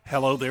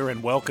Hello there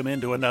and welcome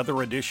into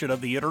another edition of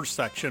The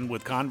Intersection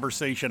with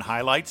conversation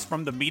highlights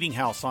from the Meeting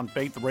House on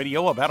Faith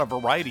Radio about a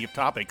variety of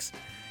topics,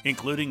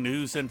 including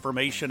news,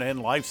 information, and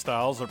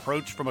lifestyles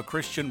approached from a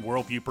Christian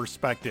worldview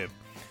perspective.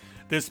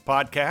 This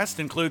podcast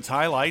includes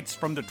highlights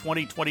from the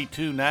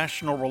 2022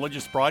 National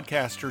Religious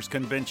Broadcasters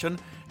Convention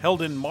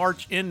held in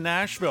March in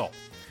Nashville.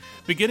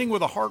 Beginning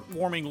with a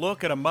heartwarming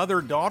look at a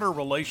mother-daughter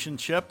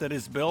relationship that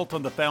is built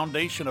on the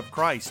foundation of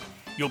Christ.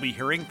 You'll be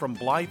hearing from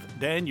Blythe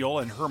Daniel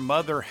and her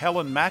mother,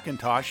 Helen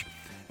McIntosh,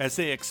 as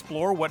they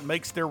explore what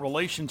makes their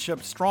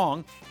relationship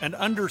strong and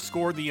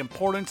underscore the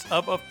importance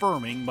of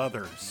affirming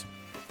mothers.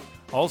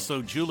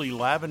 Also, Julie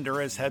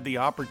Lavender has had the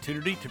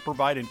opportunity to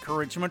provide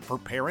encouragement for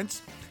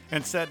parents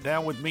and sat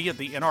down with me at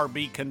the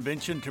NRB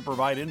convention to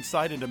provide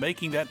insight into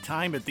making that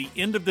time at the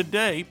end of the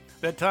day,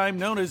 that time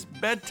known as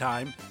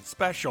bedtime,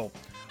 special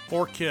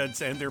for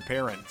kids and their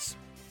parents.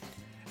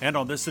 And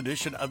on this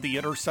edition of The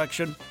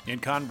Intersection, in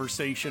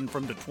conversation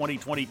from the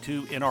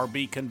 2022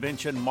 NRB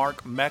convention,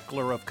 Mark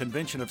Meckler of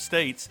Convention of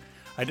States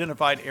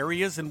identified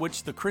areas in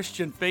which the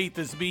Christian faith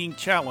is being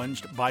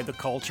challenged by the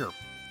culture.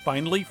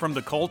 Finally, from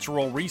the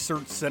Cultural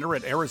Research Center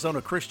at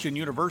Arizona Christian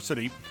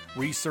University,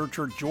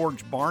 researcher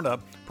George Barna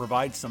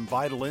provides some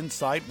vital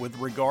insight with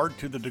regard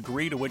to the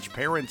degree to which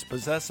parents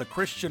possess a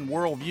Christian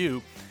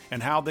worldview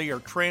and how they are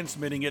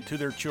transmitting it to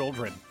their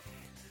children.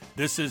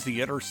 This is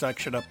The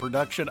Intersection, a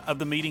production of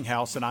the Meeting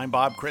House, and I'm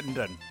Bob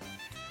Crittenden.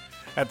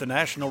 At the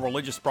National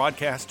Religious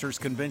Broadcasters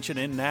Convention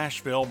in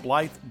Nashville,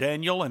 Blythe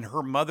Daniel and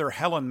her mother,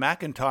 Helen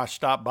McIntosh,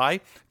 stopped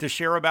by to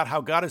share about how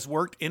God has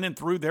worked in and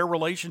through their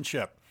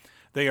relationship.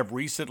 They have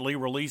recently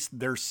released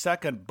their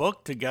second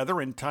book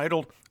together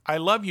entitled, I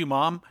Love You,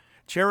 Mom,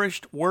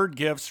 Cherished Word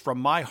Gifts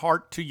from My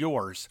Heart to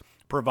Yours,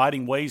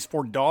 providing ways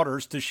for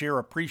daughters to share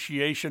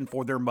appreciation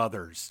for their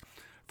mothers.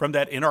 From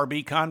that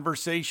NRB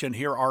conversation,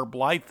 here are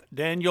Blythe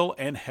Daniel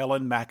and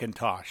Helen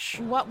McIntosh.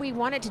 What we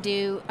wanted to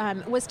do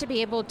was to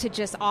be able to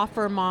just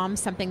offer mom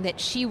something that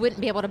she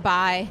wouldn't be able to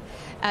buy,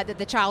 that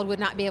the child would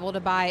not be able to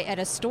buy at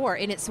a store,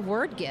 and it's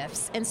word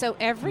gifts. And so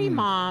every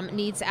mom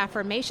needs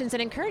affirmations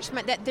and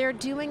encouragement that they're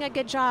doing a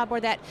good job, or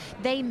that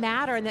they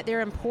matter and that they're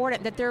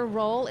important, that their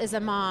role as a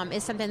mom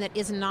is something that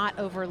is not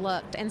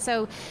overlooked. And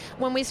so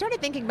when we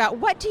started thinking about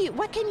what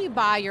can you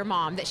buy your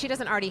mom that she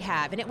doesn't already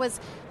have, and it was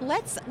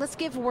let's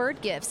give word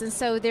gifts. And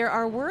so there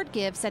are word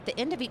gifts at the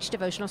end of each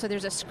devotional. So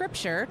there's a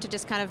scripture to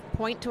just kind of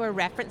point to a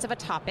reference of a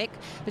topic.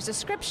 There's a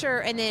scripture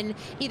and then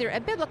either a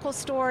biblical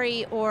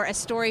story or a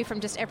story from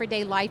just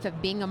everyday life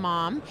of being a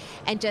mom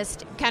and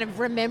just kind of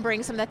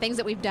remembering some of the things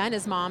that we've done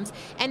as moms.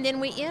 And then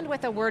we end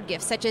with a word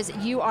gift such as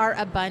you are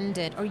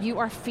abundant, or you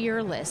are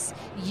fearless,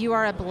 you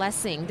are a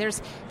blessing.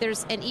 There's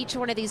in each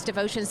one of these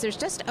devotions, there's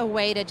just a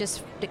way to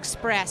just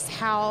express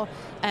how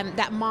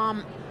that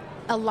mom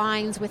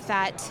aligns with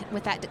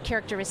that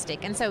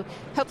characteristic. And so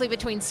hopefully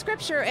between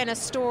scripture and a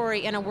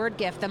story and a word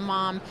gift, the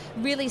mom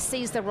really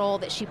sees the role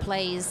that she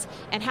plays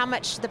and how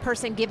much the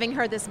person giving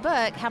her this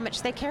book, how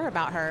much they care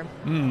about her.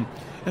 And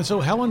so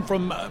Helen,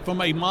 from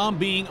a mom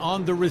being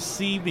on the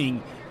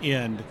receiving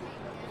end,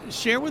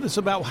 share with us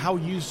about how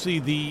you see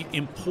the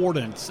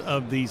importance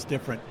of these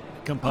different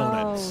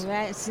components. Oh,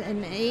 that's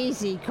an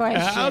easy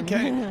question.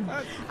 Okay.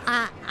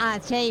 I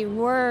tell you,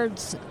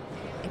 words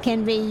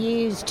can be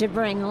used to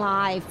bring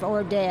life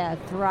or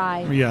death,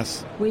 right?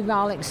 Yes. We've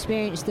all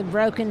experienced the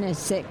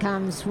brokenness that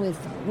comes with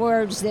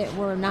words that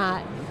were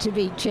not to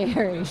be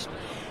cherished.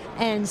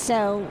 And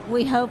so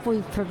we hope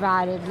we've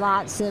provided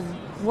lots of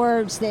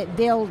words that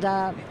build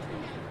up.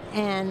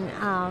 And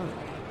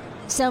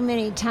so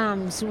many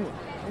times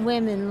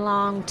women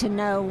long to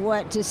know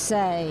what to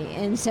say.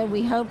 And so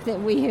we hope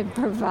that we have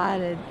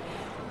provided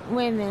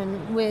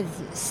women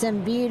with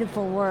some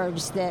beautiful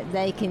words that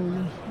they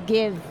can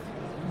give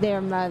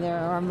their mother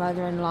or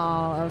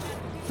mother-in-law or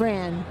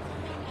friend.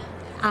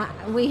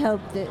 We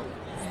hope that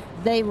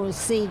they will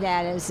see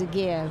that as a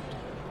gift.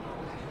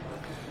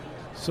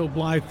 So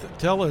Blythe,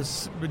 tell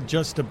us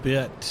just a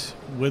bit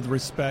with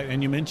respect,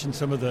 and you mentioned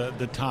some of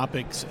the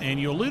topics, and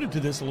you alluded to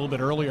this a little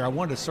bit earlier. I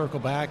wanted to circle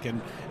back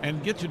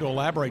and get you to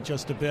elaborate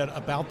just a bit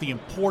about the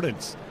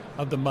importance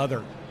of the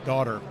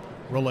mother-daughter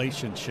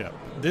relationship.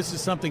 This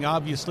is something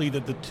obviously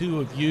that the two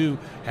of you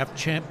have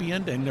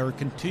championed and are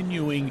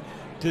continuing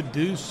to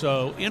do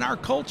so in our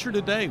culture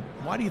today.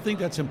 Why do you think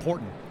that's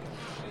important?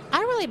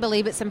 I really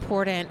believe it's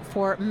important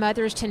for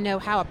mothers to know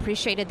how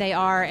appreciated they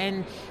are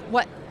and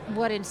what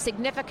a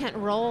significant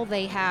role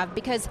they have,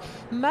 because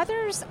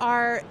mothers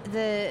are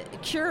the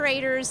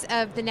curators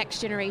of the next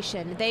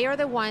generation. They are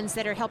the ones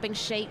that are helping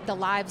shape the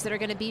lives that are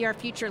going to be our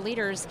future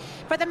leaders.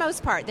 For the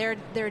most part, there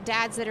are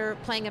dads that are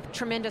playing a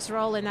tremendous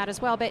role in that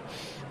as well, but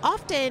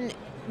often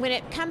when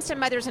it comes to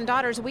mothers and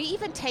daughters, we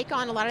even take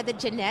on a lot of the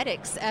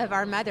genetics of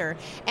our mother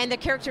and the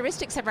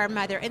characteristics of our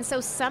mother. And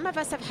so some of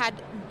us have had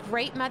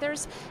great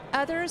mothers.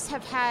 Others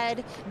have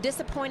had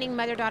disappointing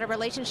mother-daughter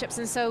relationships.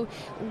 And so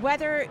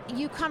whether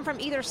you come from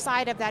either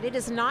side of that, it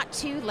is not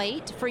too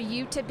late for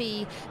you to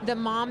be the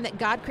mom that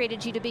God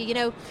created you to be. You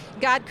know,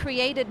 God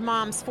created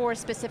moms for a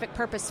specific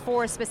purpose,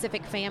 for a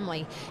specific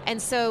family.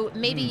 And so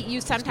maybe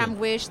you sometimes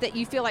wish that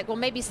you feel like, well,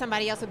 maybe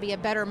somebody else would be a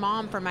better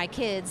mom for my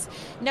kids.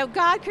 No,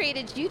 God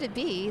created you to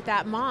be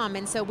that mom.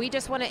 And so we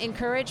just want to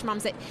encourage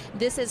moms that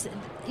this is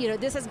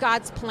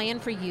God's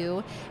plan for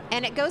you.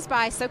 And it goes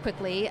by so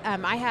quickly.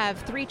 I have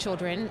 3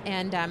 children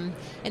and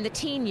in the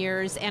teen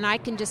years, and I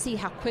can just see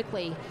how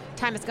quickly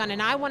time has gone.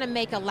 And I want to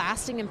make a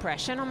lasting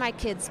impression on my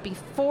kids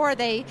before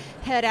they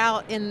head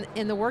out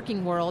in the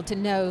working world, to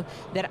know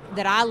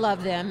that I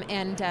love them.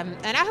 And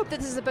I hope that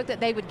this is a book that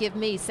they would give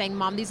me, saying,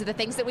 Mom, these are the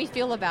things that we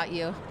feel about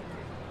you.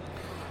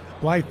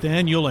 Blythe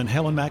Daniel and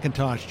Helen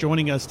McIntosh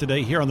joining us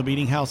today here on the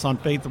Meeting House on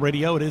Faith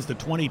Radio. It is the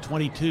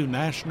 2022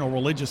 National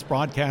Religious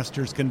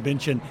Broadcasters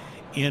Convention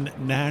in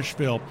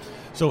Nashville.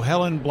 So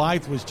Helen,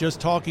 Blythe was just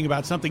talking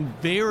about something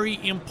very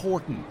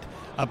important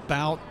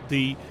about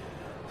the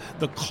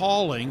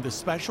calling, the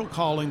special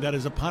calling that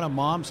is upon a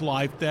mom's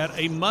life, that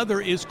a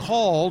mother is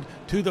called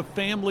to the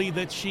family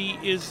that she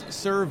is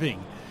serving.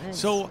 Nice.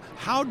 So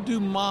how do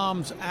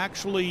moms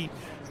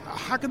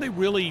how can they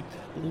really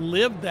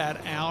live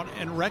that out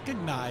and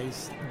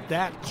recognize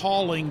that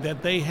calling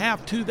that they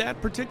have to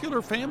that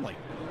particular family?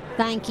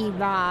 Thank you,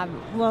 Bob.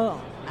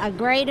 Well, a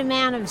great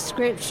amount of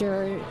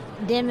Scripture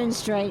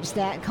demonstrates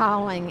that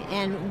calling,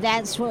 and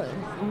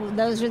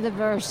those are the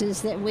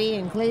verses that we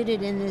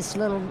included in this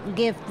little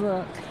gift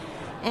book.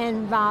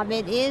 And Bob,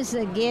 it is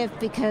a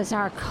gift because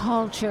our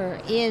culture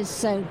is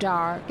so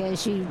dark,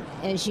 as you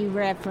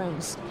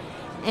referenced.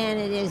 And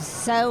it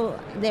is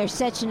there's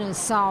such an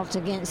assault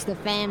against the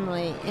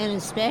family, and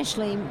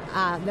especially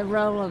the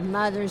role of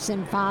mothers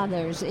and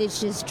fathers. It's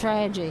just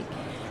tragic.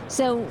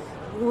 So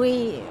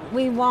we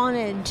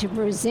wanted to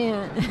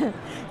present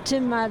to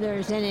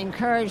mothers an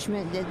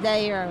encouragement that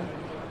they are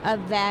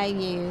of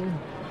value,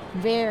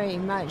 very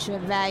much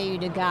of value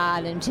to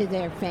God and to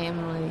their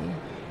family.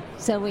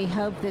 So we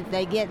hope that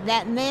they get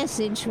that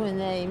message when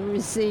they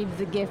receive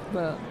the gift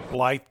book.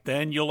 Blythe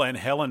Daniel and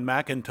Helen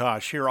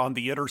McIntosh here on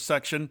The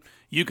Intersection.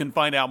 You can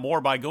find out more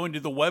by going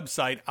to the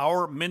website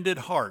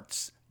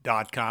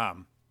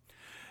ourmendedhearts.com.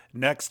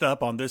 Next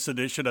up on this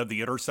edition of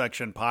The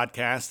Intersection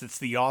podcast, it's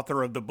the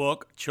author of the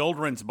book,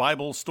 Children's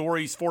Bible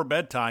Stories for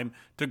Bedtime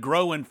to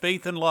Grow in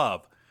Faith and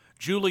Love,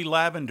 Julie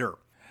Lavender.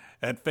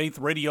 At Faith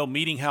Radio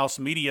Meeting House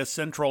Media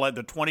Central at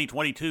the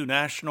 2022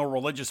 National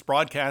Religious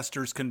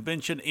Broadcasters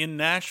Convention in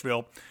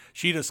Nashville,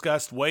 she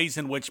discussed ways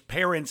in which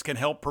parents can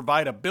help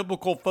provide a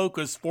biblical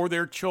focus for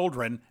their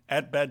children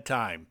at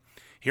bedtime.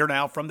 Here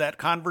now from that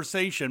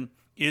conversation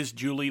is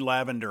Julie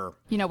Lavender.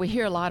 You know, we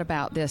hear a lot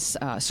about this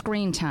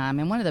screen time,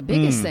 and one of the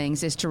biggest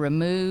things is to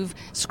remove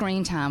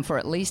screen time for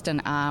at least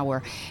an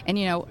hour. And,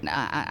 you know,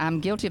 I'm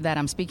guilty of that.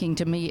 I'm speaking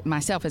to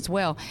myself as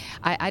well.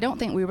 I don't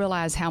think we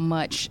realize how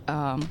much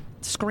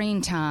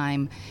screen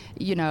time,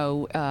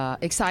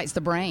 excites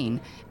the brain.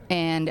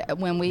 And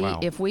when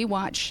if we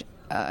watch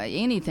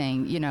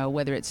anything,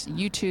 whether it's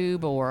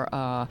YouTube or,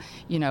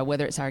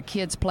 whether it's our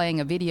kids playing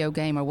a video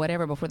game or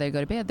whatever before they go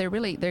to bed,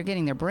 they're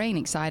getting their brain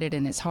excited,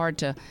 and it's hard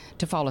to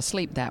fall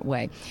asleep that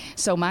way.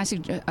 So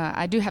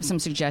I do have some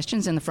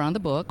suggestions in the front of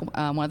the book.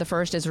 One of the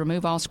first is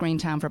remove all screen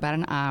time for about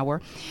an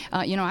hour.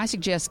 I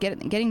suggest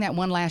getting that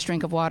one last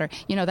drink of water.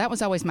 That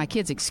was always my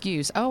kids'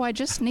 excuse. Oh, I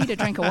just need a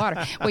drink of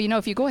water. Well,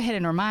 if you go ahead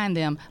and remind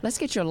them, let's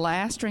get your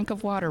last drink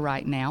of water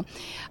right now.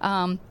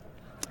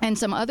 And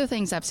some other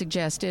things I've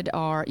suggested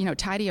are,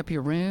 tidy up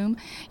your room.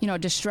 A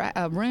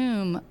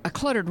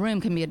cluttered room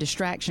can be a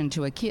distraction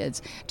to a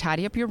kid's.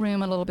 Tidy up your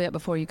room a little bit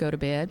before you go to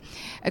bed.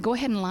 Go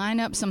ahead and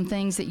line up some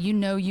things that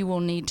you will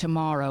need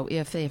tomorrow.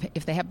 If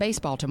they have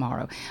baseball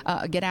tomorrow,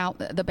 get out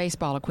the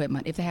baseball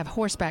equipment. If they have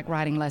horseback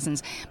riding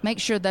lessons, make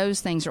sure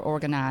those things are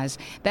organized.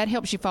 That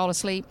helps you fall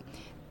asleep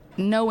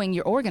knowing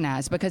you're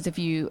organized, because if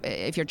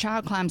your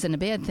child climbs into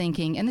bed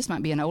thinking, and this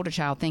might be an older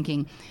child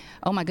thinking,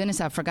 oh my goodness,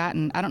 I've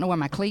forgotten, I don't know where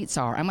my cleats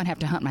are, I'm going to have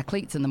to hunt my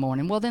cleats in the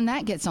morning, well then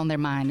that gets on their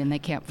mind and they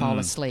can't fall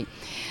asleep.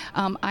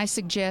 I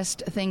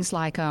suggest things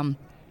like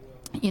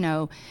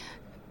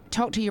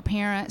talk to your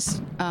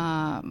parents,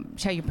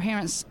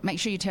 make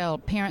sure you tell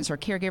parents or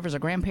caregivers or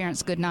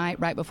grandparents good night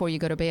right before you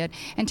go to bed,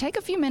 and take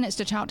a few minutes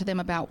to talk to them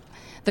about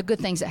the good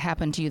things that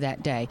happened to you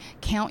that day.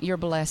 Count your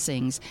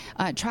blessings.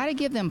 Try to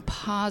give them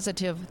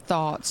positive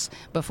thoughts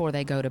before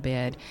they go to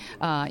bed.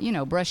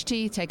 Brush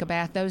teeth, take a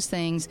bath, those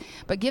things,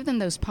 but give them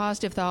those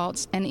positive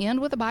thoughts and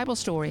end with a Bible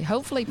story.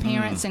 Hopefully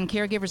parents and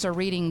caregivers are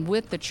reading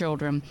with the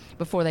children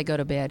before they go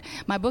to bed.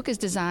 My book is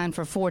designed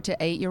for 4 to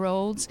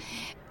 8-year-olds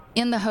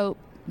in the hope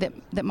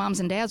that moms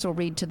and dads will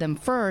read to them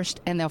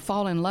first, and they'll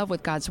fall in love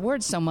with God's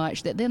Word so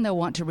much that then they'll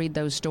want to read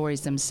those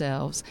stories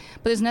themselves.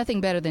 But there's nothing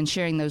better than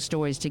sharing those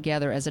stories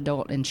together as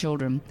adult and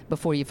children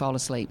before you fall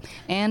asleep.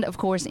 And, of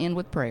course, end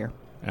with prayer.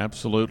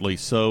 Absolutely.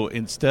 So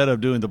instead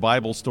of doing the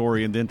Bible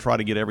story and then try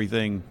to get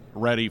everything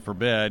ready for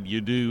bed,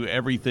 you do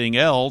everything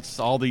else,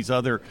 all these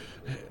other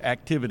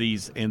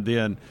activities, and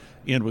then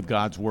end with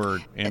God's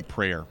Word and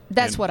prayer.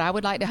 That's what I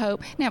would like to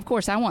hope. Now, of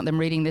course, I want them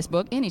reading this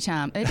book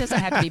anytime. It doesn't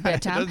have to be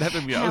bedtime. It doesn't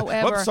have to be.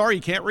 However, Oops, sorry,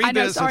 you can't read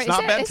this. Sorry, it's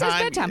not bedtime. It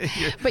says bedtime.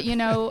 But,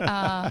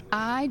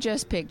 I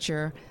just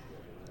picture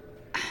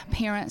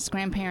parents,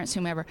 grandparents,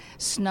 whomever,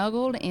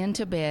 snuggled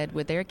into bed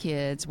with their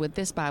kids with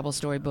this Bible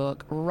story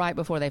book right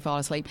before they fall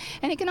asleep.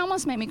 And it can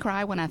almost make me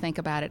cry when I think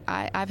about it.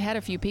 I've had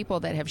a few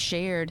people that have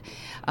shared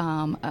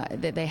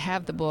that they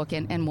have the book,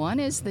 and one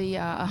is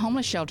a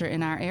homeless shelter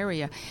in our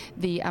area.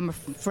 I'm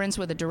friends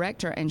with the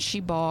director, and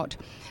she bought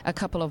a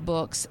couple of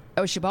books.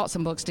 She bought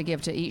some books to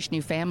give to each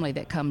new family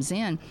that comes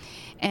in.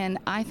 And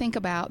I think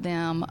about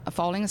them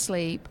falling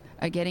asleep,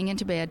 getting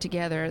into bed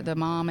together, the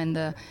mom and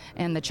the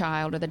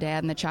child, or the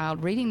dad and the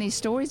child, reading these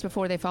stories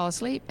before they fall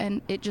asleep,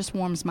 and it just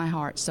warms my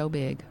heart so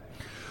big.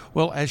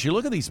 Well, as you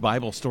look at these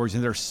Bible stories,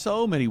 and there's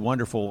so many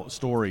wonderful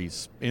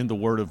stories in the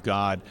Word of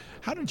God,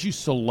 how did you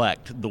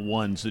select the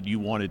ones that you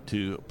wanted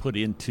to put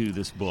into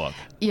this book?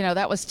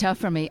 That was tough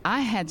for me.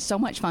 I had so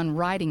much fun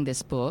writing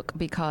this book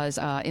because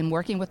in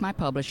working with my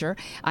publisher,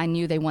 I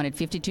knew they wanted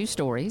 52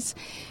 stories,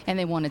 and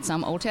they wanted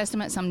some Old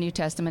Testament, some New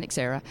Testament,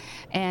 etc.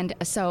 And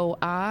so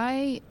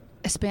I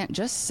spent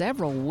just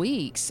several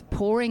weeks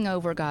poring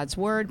over God's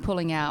Word,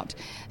 pulling out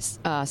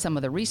some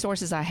of the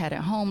resources I had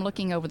at home,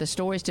 looking over the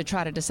stories to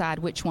try to decide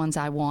which ones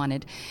I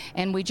wanted.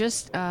 And we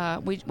just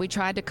we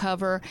tried to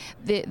cover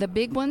the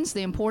big ones,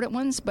 the important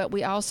ones, but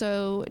we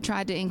also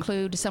tried to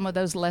include some of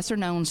those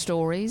lesser-known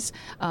stories.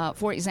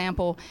 For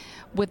example,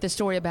 with the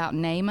story about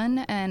Naaman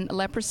and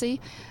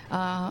leprosy,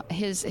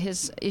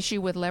 his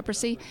issue with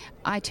leprosy,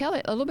 I tell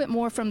it a little bit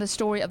more from the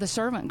story of the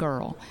servant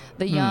girl,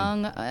 the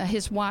young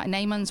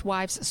Naaman's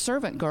wife's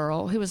servant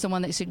girl, who was the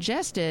one that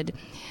suggested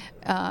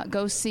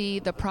go see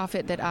the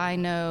prophet that I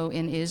know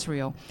in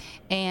Israel.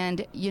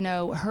 And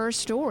her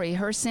story,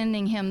 her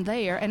sending him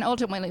there, and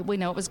ultimately we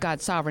know it was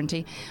God's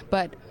sovereignty,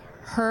 but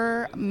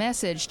her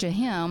message to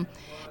him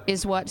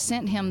is what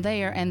sent him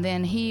there, and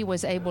then he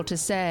was able to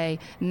say,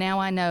 now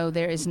I know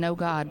there is no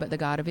God but the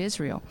God of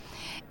Israel.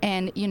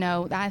 And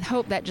I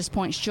hope that just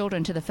points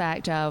children to the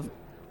fact of,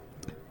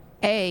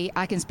 A,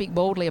 I can speak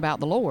boldly about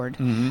the Lord,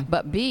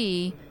 but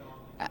B,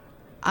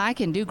 I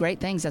can do great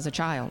things as a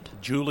child.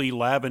 Julie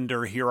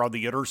Lavender here on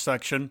The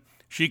Intersection.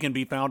 She can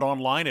be found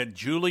online at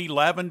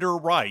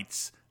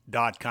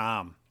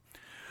julielavenderwrites.com.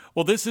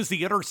 Well, this is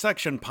the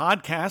Intersection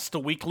Podcast, a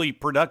weekly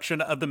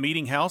production of the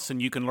Meeting House,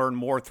 and you can learn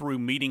more through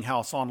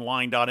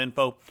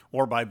meetinghouseonline.info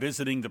or by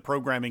visiting the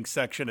programming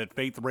section at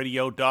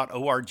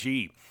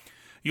faithradio.org.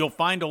 You'll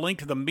find a link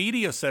to the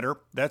Media Center.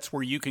 That's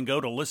where you can go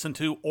to listen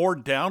to or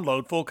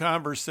download full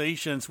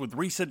conversations with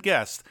recent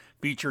guests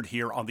featured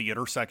here on the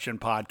Intersection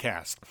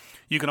Podcast.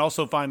 You can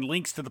also find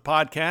links to the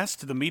podcast,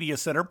 to the Media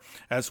Center,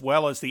 as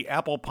well as the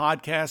Apple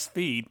Podcast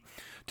feed.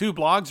 2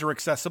 blogs are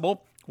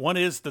accessible. One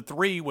is The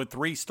Three, with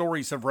 3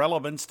 stories of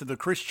relevance to the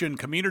Christian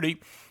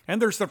community.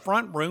 And there's The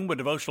Front Room, with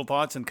devotional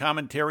thoughts and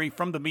commentary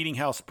from the Meeting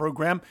House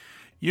program.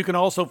 You can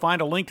also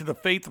find a link to the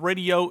Faith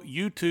Radio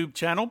YouTube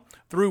channel,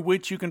 through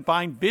which you can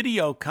find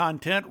video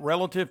content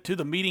relative to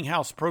the Meeting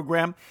House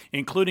program,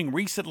 including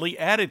recently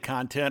added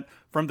content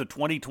from the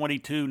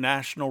 2022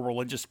 National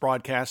Religious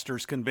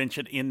Broadcasters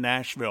Convention in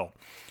Nashville.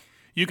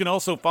 You can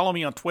also follow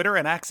me on Twitter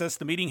and access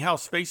the Meeting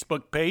House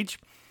Facebook page.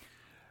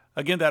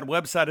 Again, that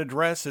website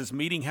address is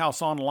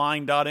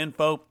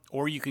meetinghouseonline.info,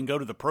 or you can go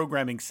to the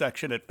programming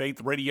section at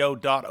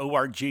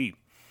faithradio.org.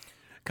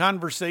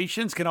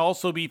 Conversations can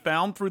also be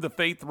found through the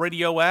Faith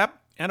Radio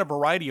app and a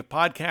variety of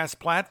podcast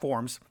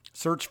platforms.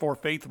 Search for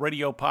Faith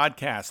Radio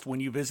Podcast when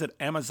you visit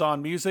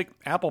Amazon Music,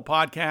 Apple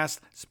Podcast,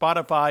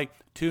 Spotify,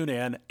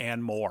 TuneIn,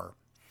 and more.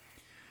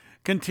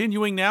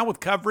 Continuing now with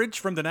coverage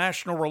from the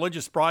National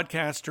Religious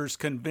Broadcasters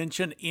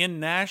Convention in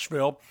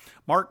Nashville,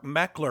 Mark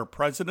Meckler,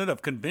 president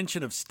of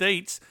Convention of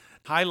States,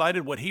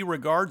 highlighted what he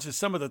regards as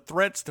some of the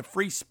threats to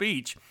free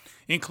speech,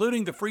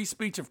 including the free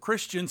speech of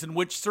Christians in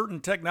which certain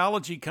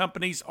technology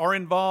companies are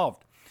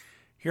involved.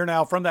 Here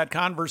now from that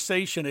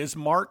conversation is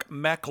Mark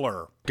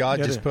Meckler. God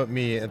just put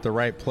me at the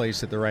right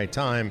place at the right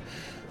time.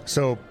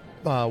 So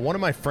one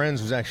of my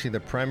friends was actually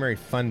the primary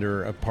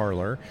funder of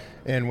Parler.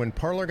 And when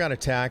Parler got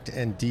attacked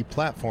and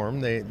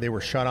deplatformed, they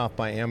were shut off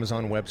by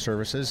Amazon Web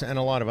Services and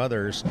a lot of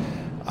others.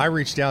 I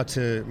reached out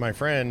to my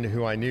friend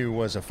who I knew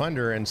was a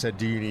funder and said,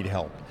 do you need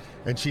help?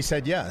 And she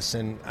said yes.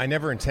 And I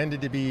never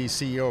intended to be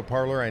CEO of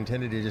Parler. I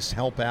intended to just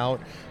help out.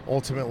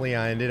 Ultimately,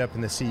 I ended up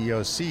in the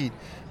CEO's seat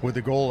with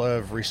the goal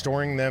of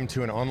restoring them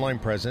to an online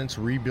presence,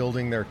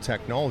 rebuilding their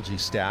technology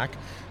stack,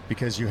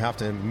 because you have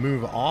to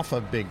move off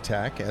of big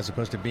tech as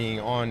opposed to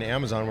being on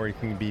Amazon where you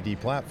can be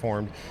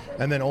deplatformed,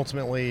 and then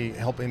ultimately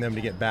helping them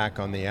to get back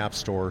on the App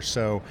Store.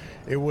 So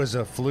it was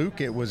a fluke.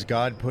 It was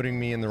God putting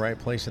me in the right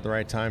place at the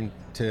right time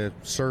to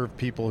serve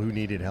people who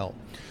needed help.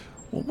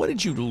 Well, what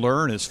did you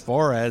learn as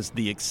far as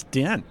the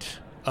extent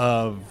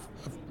of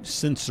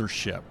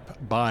censorship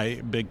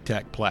by big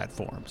tech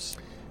platforms?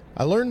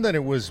 I learned that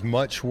it was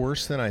much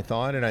worse than I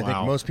thought, and I think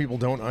most people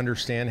don't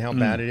understand how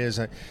bad it is.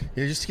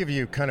 Just to give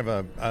you kind of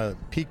a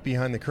peek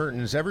behind the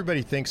curtains,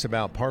 everybody thinks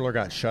about Parler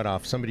got shut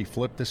off. Somebody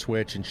flipped the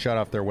switch and shut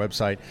off their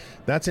website.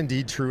 That's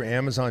indeed true.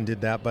 Amazon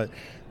did that, but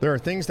there are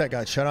things that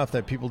got shut off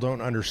that people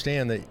don't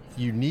understand that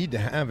you need to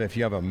have if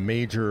you have a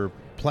major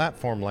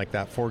platform like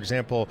that. For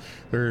example,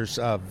 there's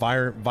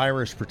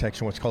virus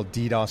protection, what's called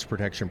DDoS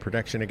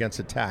protection against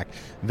attack.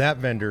 That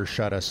vendor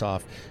shut us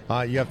off.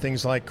 You have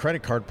things like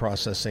credit card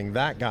processing,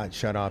 that got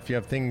shut off. You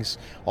have things,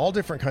 all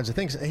different kinds of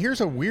things. Here's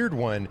a weird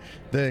one.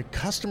 The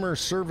customer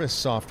service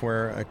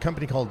software, a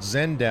company called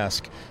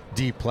Zendesk,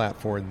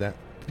 deplatformed them.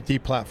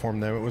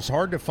 It was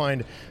hard to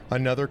find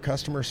another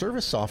customer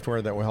service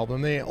software that would help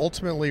them. They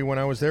ultimately, when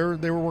I was there,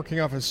 they were working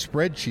off of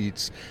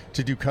spreadsheets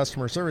to do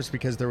customer service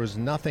because there was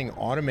nothing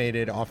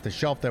automated off the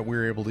shelf that we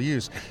were able to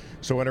use.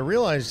 So what I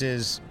realized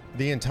is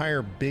the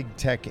entire big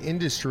tech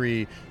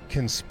industry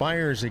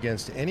conspires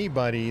against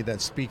anybody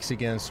that speaks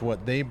against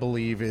what they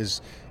believe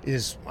is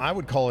I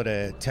would call it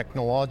a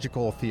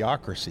technological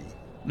theocracy.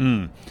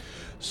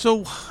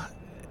 So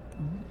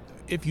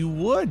if you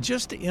would,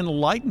 just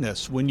enlighten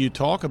us when you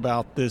talk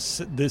about this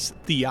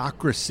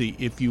theocracy,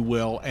 if you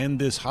will, and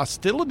this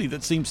hostility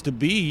that seems to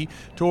be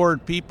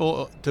toward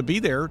people, to be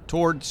there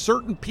toward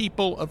certain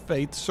people of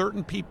faith,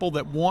 certain people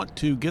that want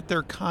to get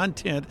their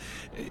content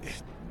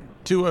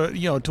to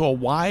a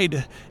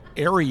wide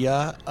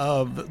area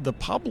of the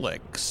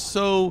public.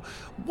 So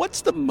what's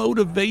the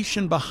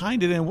motivation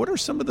behind it, and what are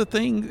some of the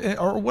things,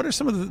 or what are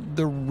some of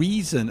the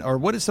reason, or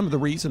what is some of the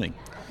reasoning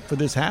for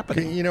this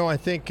happening? You know, I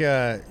think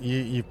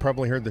you've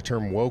probably heard the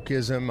term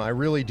wokeism. I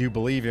really do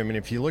believe him. And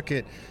if you look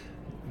at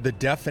the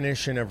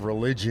definition of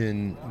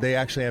religion, they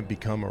actually have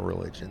become a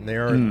religion.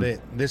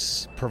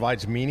 This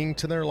provides meaning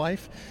to their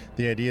life.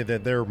 The idea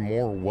that they're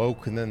more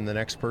woke than the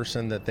next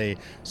person, that they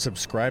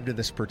subscribe to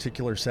this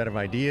particular set of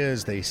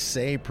ideas, they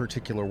say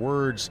particular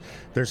words.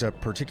 There's a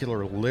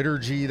particular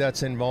liturgy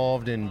that's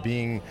involved in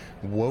being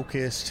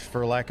wokist,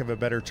 for lack of a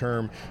better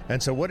term.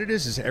 And so what it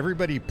is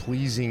everybody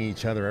pleasing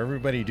each other,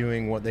 everybody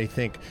doing what they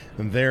think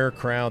their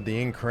crowd,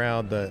 the in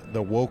crowd,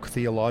 the woke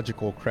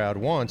theological crowd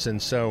wants. And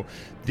so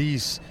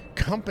these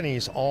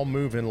companies all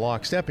move in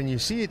lockstep, and you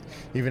see it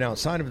even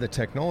outside of the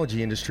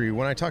technology industry.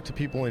 When I talk to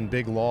people in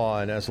big law,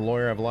 and as a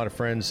lawyer I have a lot of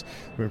friends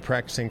who've been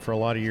practicing for a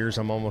lot of years.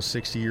 I'm almost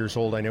 60 years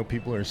old. I know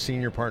people who are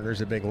senior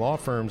partners at big law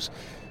firms,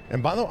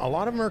 and by the way, a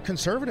lot of them are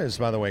conservatives,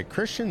 by the way,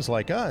 Christians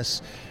like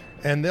us.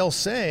 And they'll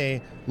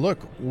say, look,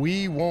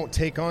 we won't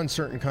take on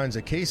certain kinds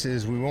of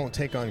cases, we won't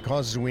take on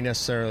causes we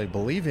necessarily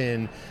believe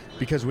in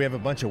because we have a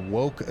bunch of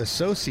woke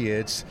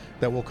associates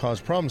that will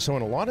cause problems. So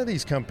in a lot of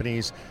these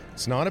companies,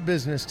 it's not a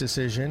business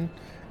decision,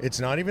 it's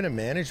not even a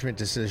management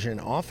decision.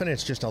 Often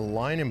it's just a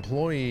line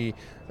employee,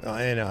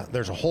 and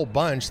there's a whole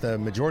bunch. The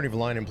majority of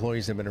line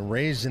employees have been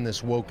raised in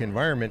this woke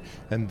environment,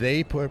 and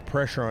they put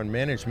pressure on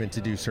management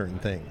to do certain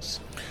things.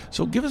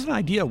 So give us an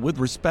idea with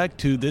respect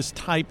to this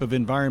type of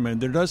environment.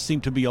 There does seem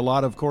to be a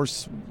lot of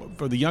course,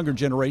 for the younger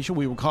generation,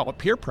 we would call it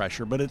peer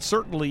pressure, but it's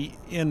certainly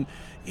in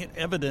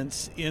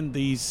evidence in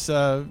these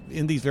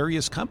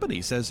various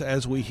companies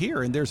as we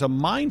hear. And there's a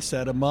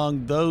mindset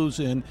among those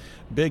in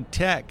big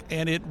tech.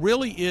 And it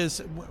really is,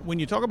 when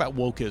you talk about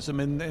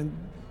wokeism, and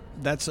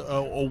that's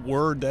a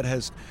word that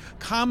has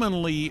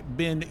commonly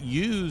been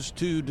used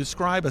to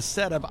describe a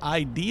set of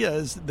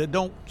ideas that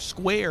don't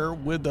square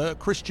with the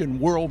Christian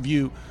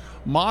worldview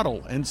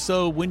model. And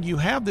so when you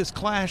have this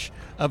clash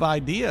of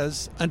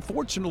ideas,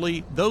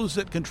 unfortunately, those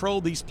that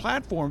control these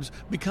platforms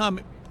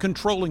become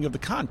controlling of the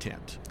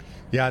content.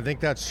 Yeah, I think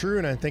that's true,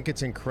 and I think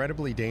it's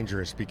incredibly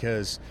dangerous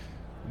because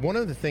one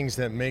of the things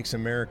that makes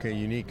America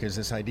unique is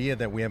this idea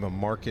that we have a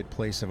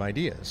marketplace of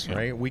ideas,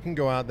 right? We can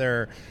go out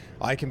there,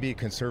 I can be a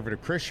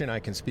conservative Christian, I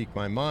can speak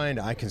my mind,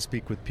 I can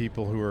speak with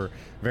people who are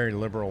very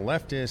liberal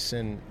leftists,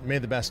 and may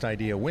the best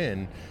idea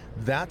win.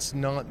 That's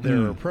not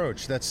their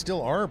approach. That's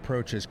still our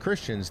approach as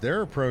Christians.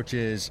 Their approach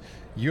is,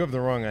 you have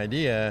the wrong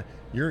idea,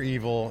 you're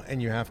evil,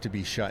 and you have to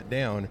be shut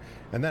down.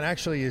 And that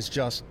actually is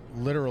just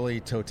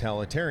literally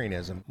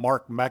totalitarianism.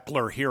 Mark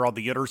Meckler here on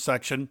The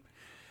Intersection.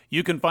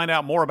 You can find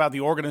out more about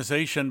the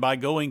organization by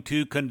going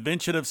to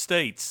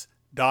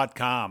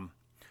conventionofstates.com.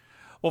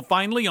 Well,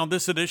 finally, on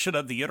this edition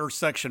of the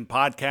Intersection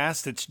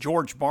podcast, it's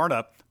George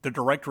Barna, the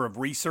Director of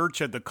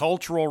Research at the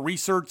Cultural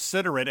Research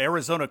Center at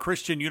Arizona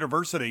Christian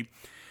University.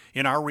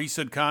 In our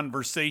recent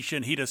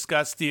conversation, he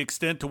discussed the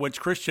extent to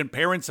which Christian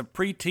parents of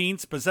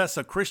preteens possess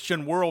a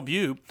Christian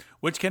worldview,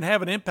 which can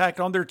have an impact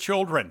on their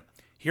children.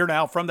 Here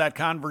now from that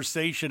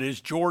conversation is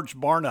George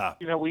Barna.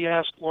 You know, we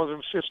asked more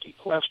than 50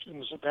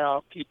 questions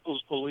about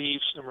people's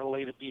beliefs and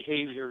related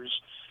behaviors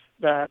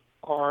that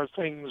are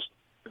things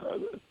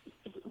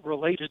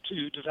related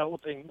to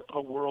developing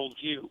a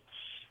worldview.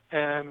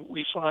 And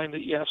we find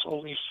that, yes,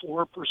 only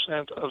 4%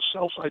 of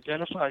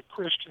self-identified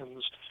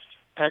Christians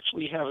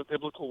actually have a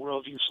biblical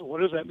worldview. So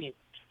what does that mean?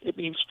 It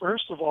means,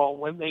 first of all,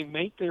 when they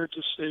make their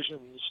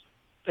decisions,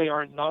 they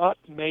are not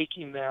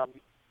making them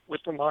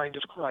with the mind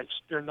of Christ.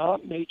 They're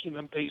not making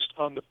them based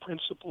on the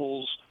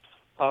principles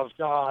of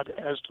God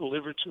as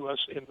delivered to us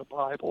in the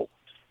Bible.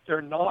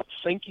 They're not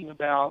thinking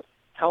about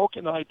how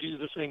can I do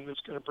the thing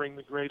that's going to bring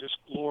the greatest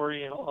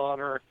glory and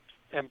honor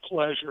and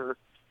pleasure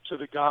to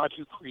the God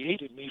who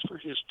created me for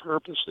his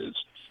purposes.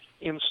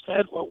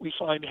 Instead, what we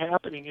find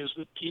happening is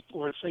that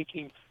people are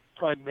thinking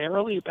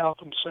primarily about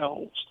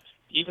themselves,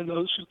 even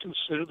those who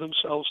consider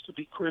themselves to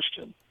be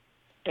Christian,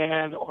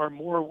 and are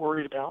more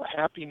worried about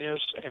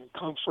happiness and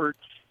comfort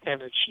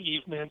and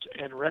achievement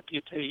and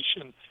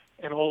reputation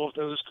and all of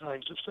those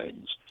kinds of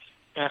things.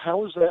 And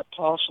how is that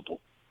possible?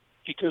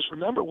 Because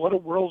remember what a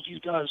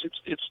worldview does.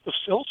 It's the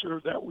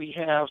filter that we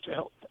have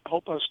to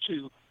help us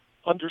to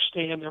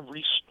understand and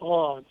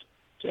respond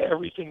to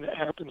everything that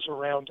happens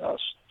around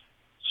us.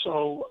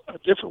 So a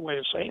different way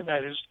of saying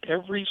that is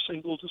every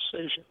single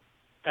decision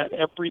that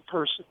every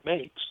person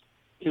makes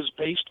is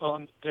based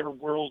on their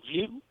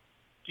worldview,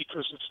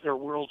 because it's their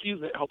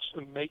worldview that helps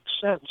them make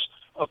sense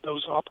of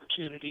those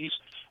opportunities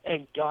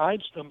and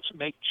guides them to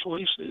make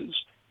choices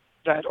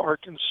that are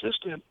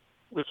consistent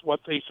with what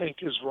they think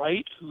is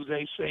right, who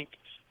they think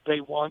they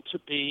want to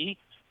be,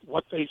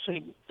 what they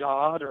think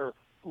God or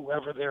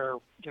whoever their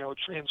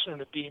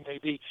transcendent being may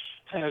be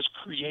has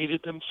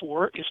created them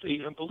for, if they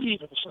even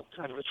believe in some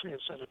kind of a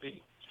transcendent being.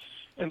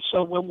 And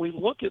so when we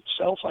look at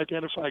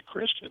self-identified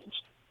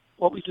Christians,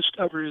 what we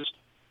discover is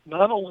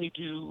not only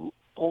do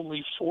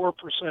only 4%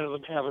 of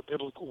them have a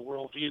biblical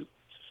worldview,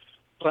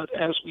 but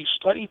as we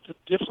studied the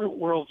different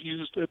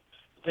worldviews that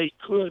they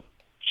could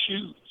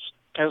choose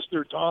as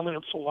their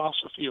dominant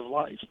philosophy of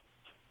life,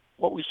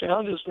 what we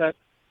found is that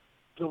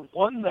the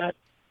one that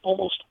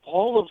almost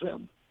all of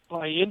them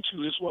buy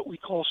into is what we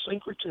call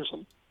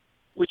syncretism,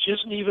 which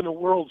isn't even a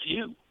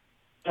worldview.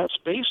 That's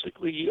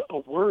basically a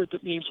word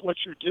that means what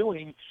you're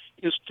doing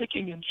is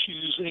picking and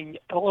choosing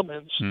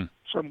elements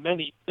from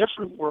many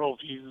different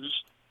worldviews,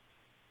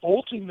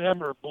 bolting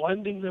them or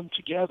blending them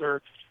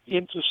together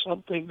into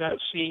something that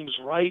seems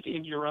right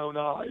in your own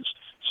eyes,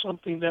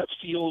 something that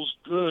feels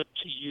good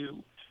to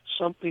you,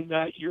 something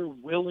that you're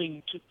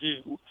willing to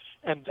do,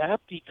 and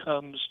that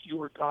becomes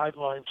your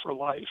guideline for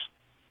life.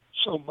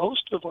 So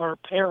most of our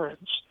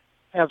parents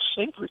have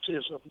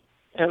syncretism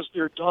as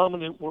their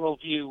dominant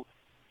worldview.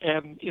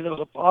 And,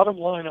 the bottom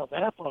line on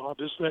that,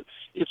 Bob, is that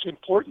it's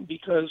important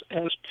because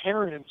as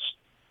parents,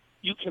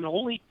 you can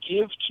only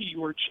give to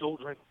your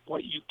children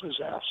what you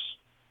possess.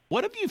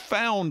 What have you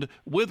found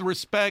with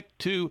respect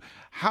to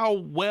how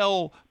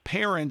well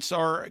parents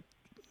are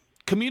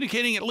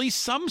communicating at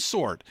least some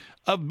sort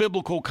of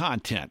biblical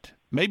content?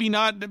 Maybe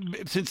not,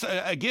 since,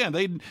 again,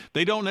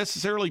 they don't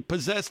necessarily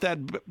possess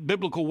that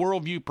biblical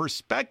worldview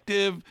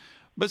perspective,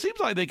 but it seems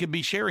like they could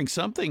be sharing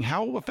something.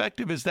 How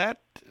effective is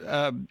that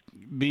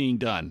being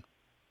done?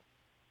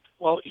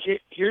 Well,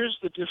 here's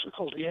the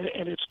difficulty,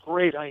 and it's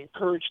great. I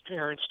encourage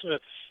parents to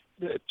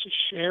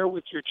share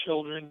with your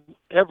children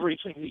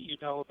everything that you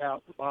know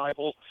about the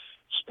Bible.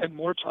 Spend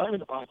more time in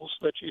the Bible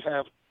so that you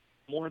have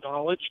more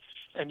knowledge,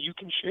 and you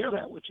can share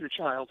that with your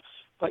child.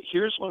 But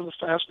here's one of the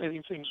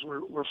fascinating things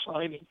we're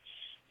finding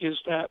is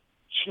that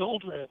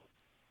children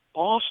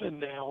often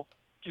now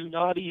do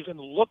not even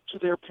look to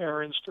their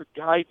parents for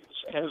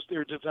guidance as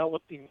they're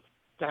developing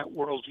that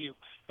worldview,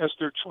 as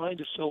they're trying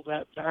to fill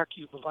that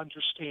vacuum of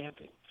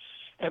understanding.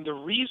 And the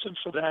reason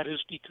for that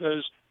is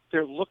because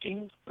they're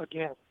looking,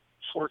 again,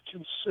 for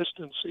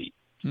consistency.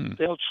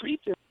 They'll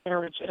treat their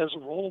parents as a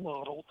role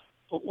model,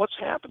 but what's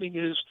happening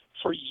is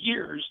for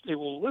years they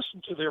will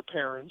listen to their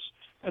parents,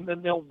 and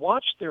then they'll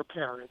watch their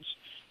parents,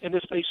 and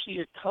if they see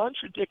a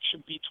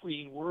contradiction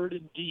between word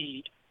and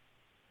deed,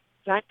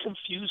 that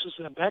confuses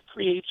them. That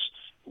creates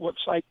what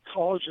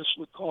psychologists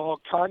would call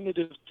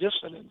cognitive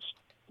dissonance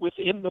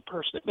within the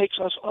person. It makes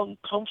us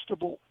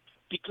uncomfortable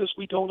because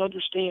we don't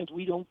understand,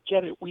 we don't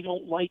get it, we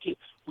don't like it,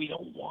 we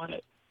don't want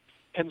it.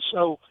 And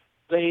so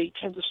they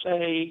tend to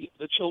say,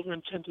 the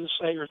children tend to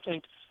say or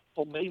think,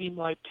 well, maybe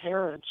my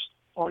parents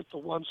aren't the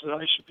ones that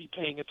I should be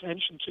paying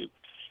attention to.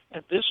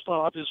 And this,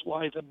 Bob, is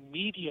why the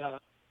media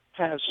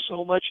has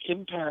so much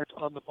impact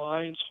on the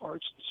minds,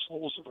 hearts, and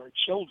souls of our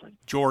children.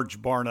 George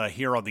Barna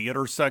here on The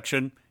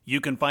Intersection. You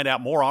can find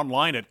out more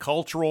online at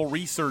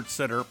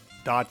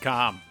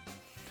culturalresearchcenter.com.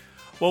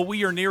 Well,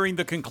 we are nearing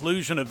the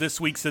conclusion of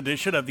this week's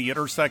edition of The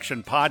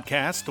Intersection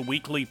Podcast, a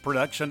weekly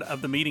production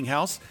of the Meeting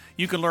House.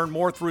 You can learn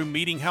more through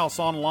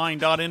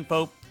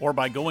meetinghouseonline.info or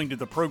by going to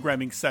the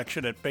programming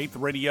section at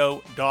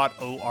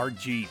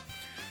faithradio.org.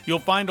 You'll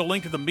find a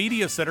link to the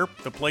Media Center,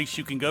 the place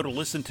you can go to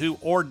listen to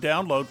or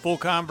download full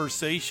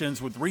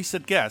conversations with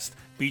recent guests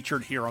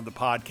featured here on the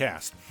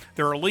podcast.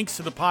 There are links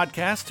to the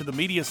podcast, to the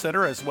Media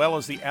Center, as well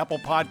as the Apple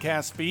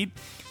Podcast feed.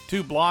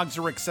 2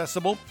 blogs are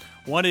accessible.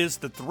 One is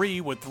The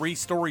Three, with 3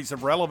 stories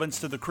of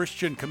relevance to the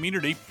Christian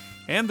community.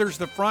 And there's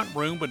The Front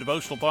Room, with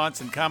devotional thoughts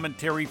and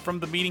commentary from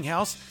the Meeting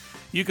House.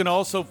 You can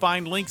also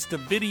find links to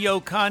video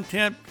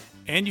content,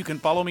 and you can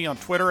follow me on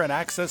Twitter and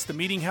access the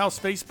Meeting House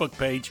Facebook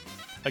page.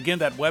 Again,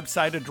 that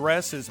website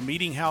address is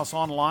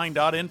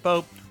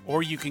meetinghouseonline.info,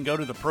 or you can go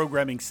to the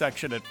programming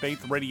section at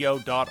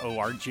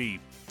faithradio.org.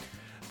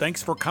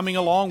 Thanks for coming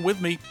along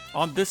with me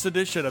on this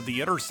edition of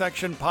the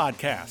Intersection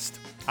Podcast.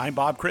 I'm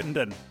Bob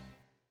Crittenden.